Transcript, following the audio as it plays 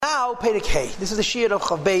now, Perek Hey. This is the Shir of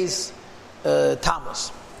Chav Beis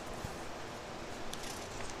Tammuz.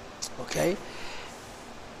 Okay?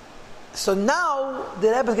 So now, the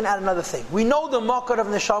Rebbe is going to add another thing. We know the Makar of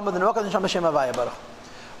Neshama, the Makar of Neshama Shem Havaya Baruch.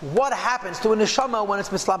 What happens to a Neshama when it's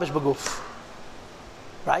Mislabish Baguf?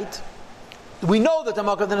 Right? We know that the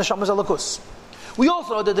Makar of the Neshama is Alakus. We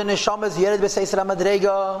also know that the Neshama is Yered B'Seis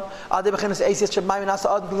Ramadrega, Adi B'Chinas Eisias Shemaim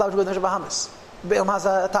Nasa Ad B'Lav Shugad Neshama Bahamas. Be'el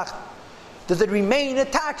Maza Atach. Does it remain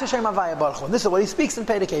attached to Shem Havaya Baruch? And this is what he speaks in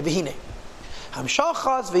Perek Hey. V'hine.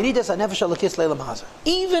 Hamshachas v'ridas ha'nefesh alakis leila mahaza.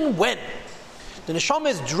 Even when the neshama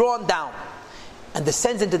is drawn down and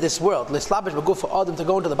descends into this world, l'slabish b'guf for Adam to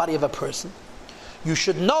go into the body of a person, you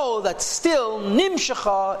should know that still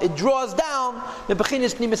nimshacha, it draws down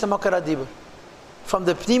mebechinis pnimis ha'makar adibur, from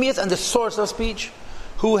the pnimius and the source of speech,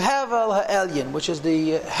 who hevel ha'elyon, which is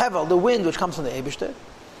the hevel, the wind which comes from the Eibishter.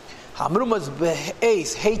 Hamrumas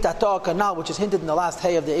be'eis heitata kanal, which is hinted in the last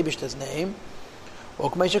hay of the Eibishter's name.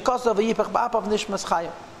 That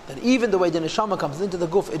even the way the neshama comes into the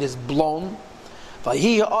guf, it is blown.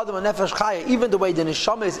 Even the way the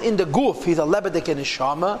neshama is in the guf, he's a lebedik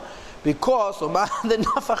neshama, because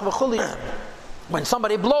when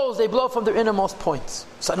somebody blows, they blow from their innermost points.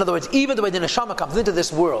 So in other words, even the way the neshama comes into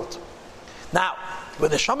this world. Now, when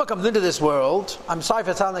the neshama comes into this world, I'm sorry if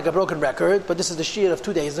it sounds like a broken record, but this is the shir of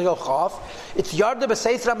 2 days ago, Chav. It's Yarda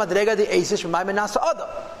B'Seisra Madrega the Eisish V'Mayim Nasa Adam.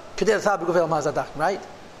 Right?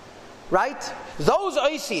 Right? Those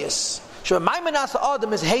Oisius, Shemaiman Nasa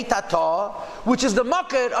Adam is Heitata, which is the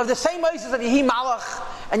makar of the same Oisius of Yehi Malach,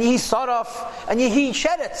 and Yehi Saraf, and Yehi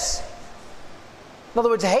Sheretz. In other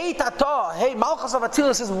words, Heitata, Hey Malchus of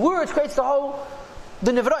Atzilus' words creates the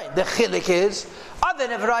Nevraim. The Chilik is, other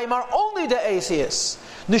Nevraim are only the Oisius.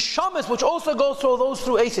 Neshamas, which also goes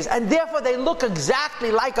through Aces, and therefore they look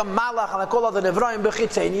exactly like a Malach, and I call it the Nevraim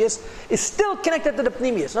Bechitzenius, is still connected to the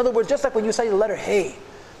Pnimius. In other words, just like when you say the letter Hey,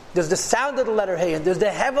 there's the sound of the letter Hey, and there's the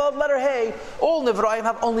Hevel of the letter Hey, all Nevraim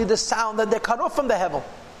have only the sound, and they're cut off from the Hevel.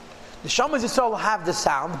 The Shamas Yisrael have the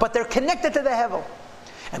sound, but they're connected to the Hevel.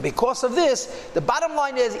 And because of this, the bottom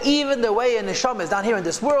line is, even the way a Neshama is down here in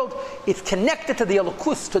this world, it's connected to the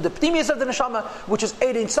Elokus, to the Pnimius of the Neshama, which is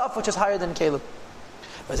Ein Sof, which is higher than Caleb.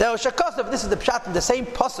 This is the pshat in the same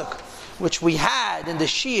pasuk which we had in the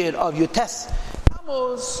shir of Yutes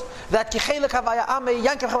Tammuz, that Kichelek Havaya Ame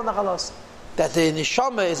Yankev Chaval Nachalos, that the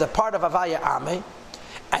neshama is a part of Havaya Ame,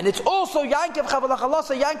 and it's also Yankev Chaval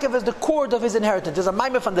Nachalos. Yankev is the cord of his inheritance. There's a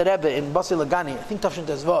maimer from the Rebbe in Basi Lagani, I think Tafshin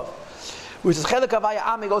Tezvav, which is Chelek Havaya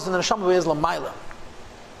Ame goes in the neshama where is Lamaila.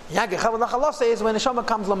 Yankev Chaval Nachalos is when the neshama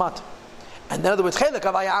comes Lamat. And in other words, Chelek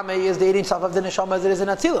Havaya Ame is the eating stuff of the neshama as it is in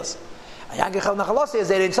Atzilus. Yankev Chav Nachalosi is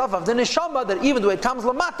the Ein Sof of the neshama, that even though it comes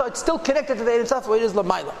lamata, it's still connected to the Ein Sof where it is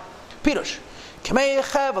lamaila. Pirush, K'mei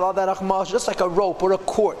Chevel al derech mash, just like a rope or a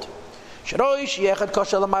cord. Sheroish yechad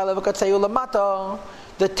kosher lamaila v'katzeu lamata.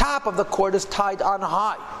 The top of the cord is tied on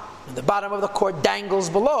high, and the bottom of the cord dangles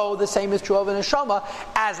below. The same is true of a neshama.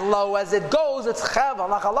 As low as it goes, it's Chevel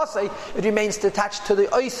Nachalosi. It remains attached to the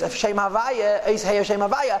Ois of Shem Havaya, Ois Hey of Shem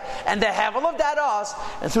Havaya, and the Hevel of that Os,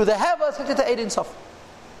 and through the Hevel it's connected to Ein Sof.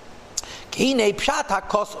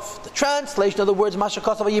 The translation of the words Masha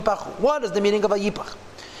Kosov Yipach. What is the meaning of a Yipach?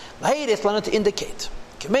 Lahir learned to indicate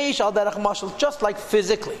just like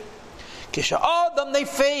physically. When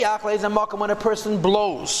a person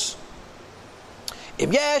blows.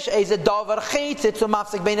 If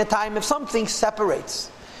something separates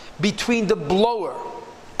between the blower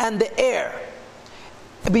and the air,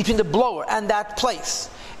 between the blower and that place,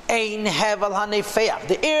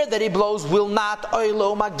 the air that he blows will not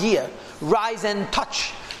rise and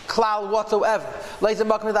touch cloud whatsoever. Lays in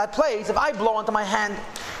that place, if I blow onto my hand,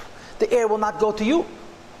 the air will not go to you.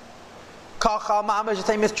 The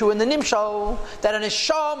same is true in the Nimshal, that a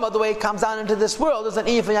neshama, the way it comes down into this world, is an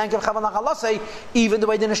even Yankev Chaval Nachalase, even the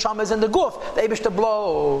way the neshama is in the guf, the Eibishter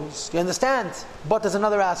blows. You understand? But there's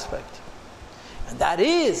another aspect. And that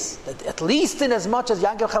is, that at least in as much as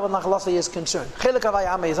Yankev Chaval Nachalase is concerned, Chelek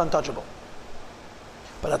Havaya Ame is untouchable.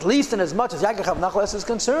 But at least in as much as Yankev Chaval Nachalase is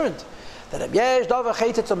concerned, that Yesh Davar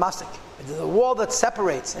Chaytetz Masik, it is a wall that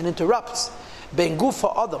separates and interrupts Ben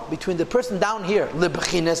Gufa Adam, between the person down here,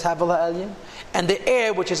 Libchines Havel Ha'elyon, and the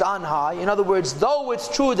air which is on high. In other words, though it's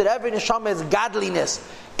true that every neshama is godliness,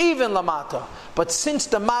 even Lamata, but since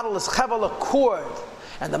the model is Chevel, a cord,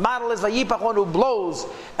 and the model is Vayipach, one who blows,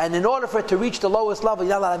 and in order for it to reach the lowest level,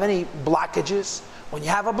 you're not allowed to have any blockages. When you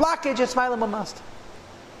have a blockage, it's Mailam must.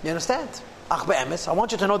 You understand? Ach be'emes, I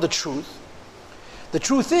want you to know the truth. The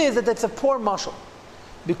truth is that it's a poor mashal,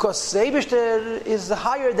 because the Eibishter is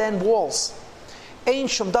higher than walls.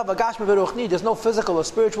 There's no physical or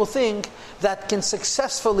spiritual thing that can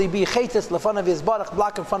successfully be chaytis lefanav yizbarach,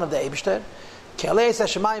 block in front of the Eibishter. The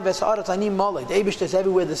Eibishter is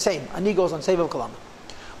everywhere the same. Ani goes on Sevav Kalam.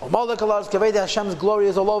 Hashem's glory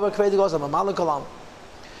is all over. Kvedi goes on Malak Kalam.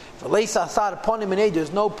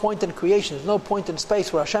 There's no point in creation. There's no point in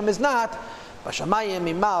space where Hashem is not. In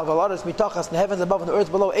the heavens above and the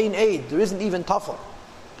earth below, ain aid. There isn't even tafel.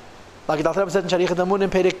 Like the Alter Rebbe said in Sharichat Amun in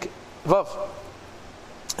Perik Vav.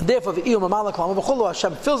 And therefore,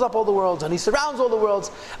 Hashem fills up all the worlds, and He surrounds all the worlds,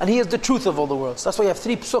 and He is the truth of all the worlds. That's why you have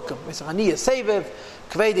three psukim. Ani is Seviv,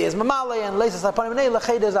 Kvede is Mamale, and Leisas Aponim Nei,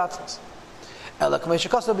 Lechede is Atzmos. Ela K'mei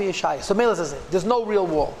Shekasa B'Yeshaya. So Mela says there's no real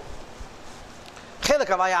wall. Chelek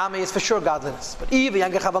Havaya Ame is for sure godliness. But even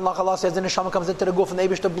Yankach Havan Lachala says the Neshama comes into the Guf and the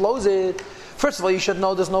Eibishter blows it. First of all, you should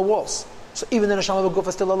know there's no walls. So even the Neshama of the Guf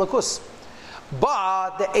is still a Lakus.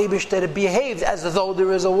 But the Eibishter behaves as though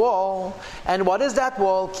there is a wall. And what is that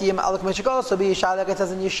wall? Kiyam alak meshikos, so Yeshaya, like it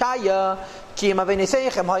says in Yeshaya, Kiyam avei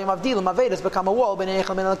neseichem, hayim avdilim, avedas become a wall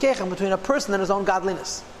between a person and his own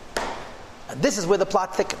godliness. And this is where the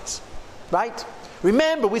plot thickens. Right?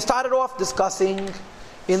 Remember, we started off discussing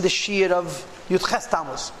in the Shir of Yudches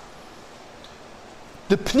Tammuz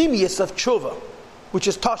the pnimius of tshuva, which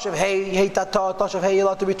is Toshav Hey Tata, Toshav Hey, you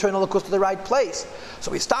have to return a lakus to the right place.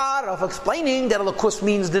 So we start off explaining that a lakus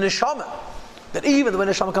means the neshama. That even when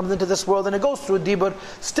the neshama comes into this world and it goes through a dibur,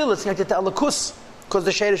 still it's connected to a lakus, because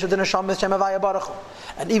the shadish of the neshama is Shem Havaya Baruch Hu.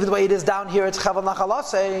 And even the way it is down here, it's Chaval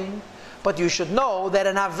Nachalasei. But you should know that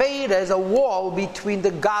an Aveda is a wall between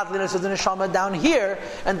the godliness of the neshama down here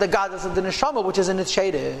and the godliness of the neshama, which is in its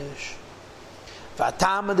shadish.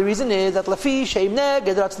 And the reason is that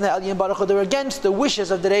they're against the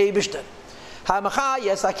wishes of the Eibishter.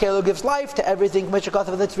 Yes, Akelu gives life to everything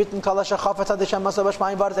that's written,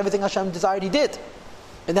 everything Hashem desired He did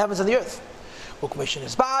in the heavens and the earth.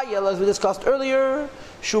 As we discussed earlier,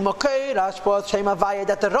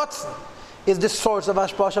 that the Ratzon is the source of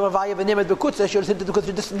Ashpa Shem Havaya v'Nimet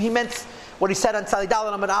b'Kutzah. He meant what he said on Tzadi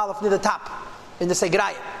Daled Amud Aleph near the top in the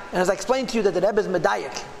Segrayim. And as I explained to you that the Rebbe is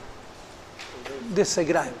Medayik, this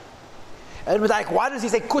Segrayim. And Medayik, why does he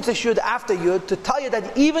say Kutzah Yud after Yud? To tell you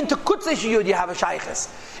that even to Kutzah Yud you have a Shaykhis.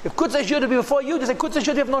 If Kutzah Yud would be before Yud, you say Kutzah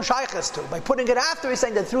Yud you have no Shaykhis to. By putting it after, he's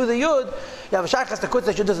saying that through the Yud you have a Shaykhis to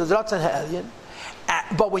Kutzah Yud, this is Ratzon Ha'elyon.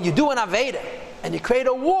 But when you do an Aveda and you create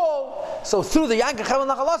a wall, so through the Yankach Hevel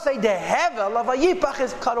Nachalasei, the Hevel of Ayipach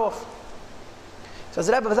is cut off. So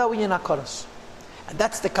the Rebbe was when you're not Kodesh. And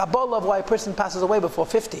that's the Kabbalah of why a person passes away before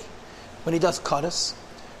 50 when he does Kodesh.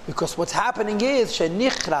 Because what's happening is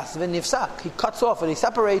Shenichras v'nifsak. He cuts off and he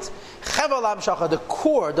separates Chevel Hamshacha, the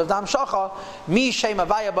cord of the Hamshacha, Mi Shem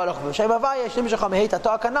Havaya Baruch Hu. Shem Havaya Shem Shecha Mehei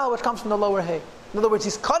Tata Kanal, which comes from the lower Hay. In other words,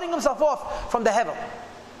 he's cutting himself off from the Hevel.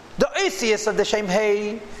 The Oisius of the Shem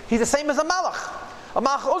Hay, he's the same as a Malach. A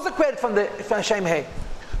Malach also created from the Shem Hay.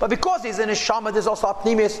 But because he's in his Shama, there's also a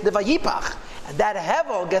Pnimius, the Vayipach. And that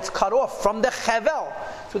Hevel gets cut off from the Chevel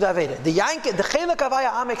to the Aveda. The Chelek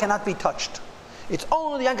Havaya Ame cannot be touched. It's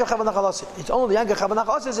only the Yankel Chavan Nachalasid. It's only the Yankel Chavan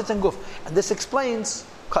Nachalasid, it's in Guf. And this explains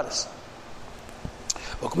Kadas.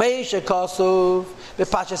 Like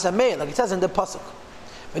it says in the Pasuk.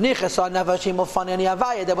 That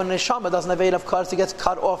when the Neshama doesn't have of Kadas, he gets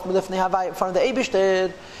cut off in front of the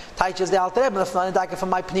Eibishter. Taiches the Alter Rebbe, from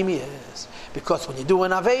my Pnimius. Because when you do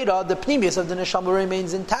an Aveda, the Pnimius of the Neshama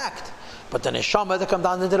remains intact. But the Neshama that comes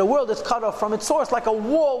down into the world is cut off from its source like a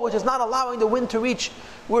wall which is not allowing the wind to reach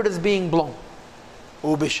where it is being blown.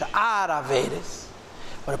 Ubisha'ar Avedas.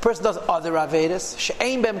 When a person does other Avedas,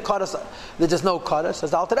 she'ein bem kadas, there's no kadas.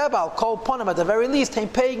 As the Alter Rebbe, I'll call upon him at the very least,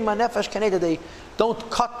 paying my nefesh kaneda. They don't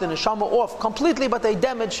cut the neshama off completely, but they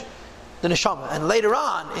damage the neshama. And later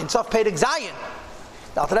on, in Sof Perek Zayin,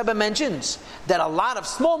 the Alter Rebbe mentions that a lot of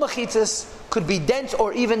small mechitzas could be dense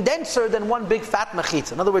or even denser than one big fat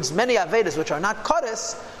mechitza. In other words, many Avedas which are not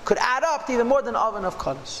kadas could add up to even more than oven of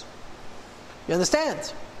kadas. You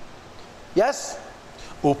understand? Yes?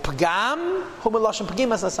 Upgam,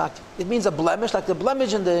 it means a blemish, like the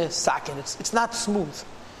blemish in the sakin. It's not smooth.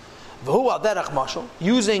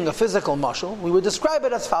 Using a physical mashal, we would describe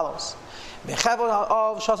it as follows: a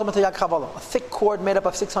thick cord made up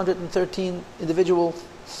of 613 individual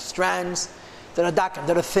strands that are dakim,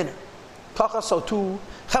 that are thinner. So too,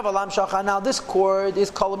 now this cord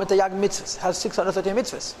is called mitayag mitzvahs, has 613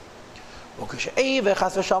 mitzvahs.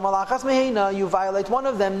 You violate one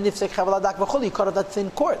of them, you cut off that thin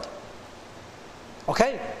cord.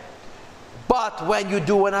 Okay? But when you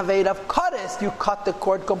do an Aved of Kodesh, you cut the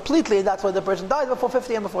cord completely, and that's why the person dies before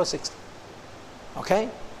 50 and before 60. Okay?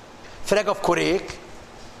 Freg of Kurik.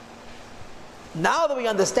 Now that we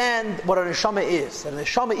understand what a neshama is, and a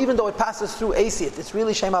neshama, even though it passes through Asiyat, it's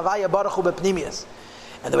really Shem Havaya Baruch Hu Bepnimius.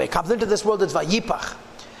 And the way it comes into this world, it's Vayipach.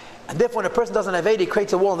 And therefore, when a person does an Aved, he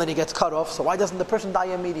creates a wall and then he gets cut off. So why doesn't the person die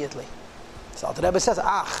immediately? So Alter Rebbe says,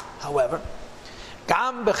 however,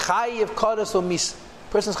 Gam B'chayiv Kodesh or Mis.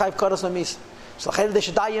 Person's Chayiv Kodesh or Mis. So they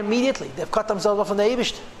should die immediately. They've cut themselves off from the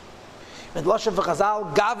Eibishter. And Loshev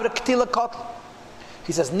V'chazal, Gavre Ktila Kotl.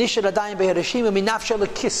 He says, Nishar Adayim Be'ereshim Minafshel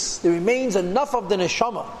Lekis. There remains enough of the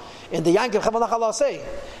neshama in the Yankiv Chavalach Allah say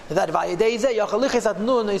that Vayedei Yachalichis Ad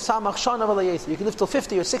Nun Isamach Shana V'layes. You can live till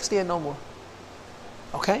 50 or 60 and no more.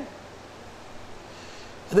 Okay?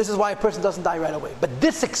 And this is why a person doesn't die right away. But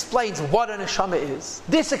this explains what a neshama is.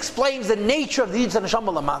 This explains the nature of the Yidz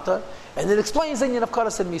neshama lamata, and it explains the union of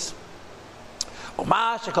Kodesh and Mis.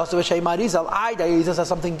 Omash Shekosov V'Shem Arizal. Arizal says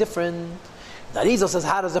something different. Now Arizal says,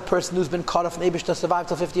 how does a person who's been cut off from Eibush to survive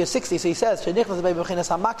till 50 or 60? So he says, there's a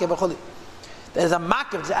makiv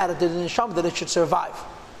added to the neshama that it should survive.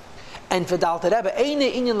 And for the Alter Rebbe,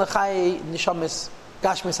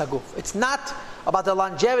 it's not about the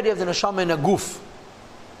longevity of the neshama in a guf.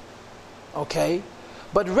 Okay?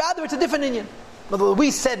 But rather it's a different inyan. What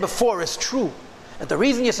we said before is true. And the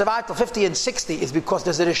reason you survive till 50 and 60 is because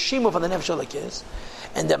there's a reshimu from the nefesh is.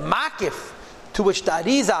 And the makif to which the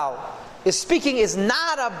Arizal is speaking is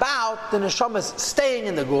not about the neshamas staying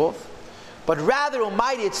in the guf, but rather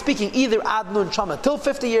Almighty it's speaking either ad nun shama till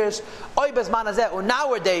 50 years, oy bezman hazeh, or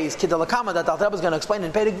nowadays kidalakama that Alter Rebbe is going to explain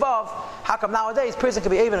in Perek Vav. How come nowadays person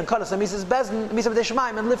can be even and Kodesh and Mises Bezin, Mises B'dei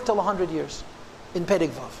Shemaim and live till 100 years in Perek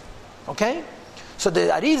Vav? Okay, so the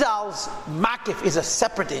Arizal's makif is a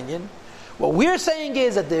separate inyan. What we're saying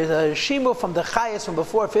is that there's a shimu from the chayas from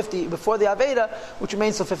before 50, before the Aveda, which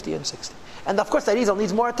remains till 50 and 60. And of course, the Arizal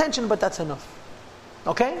needs more attention, but that's enough.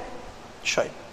 Okay? Sure.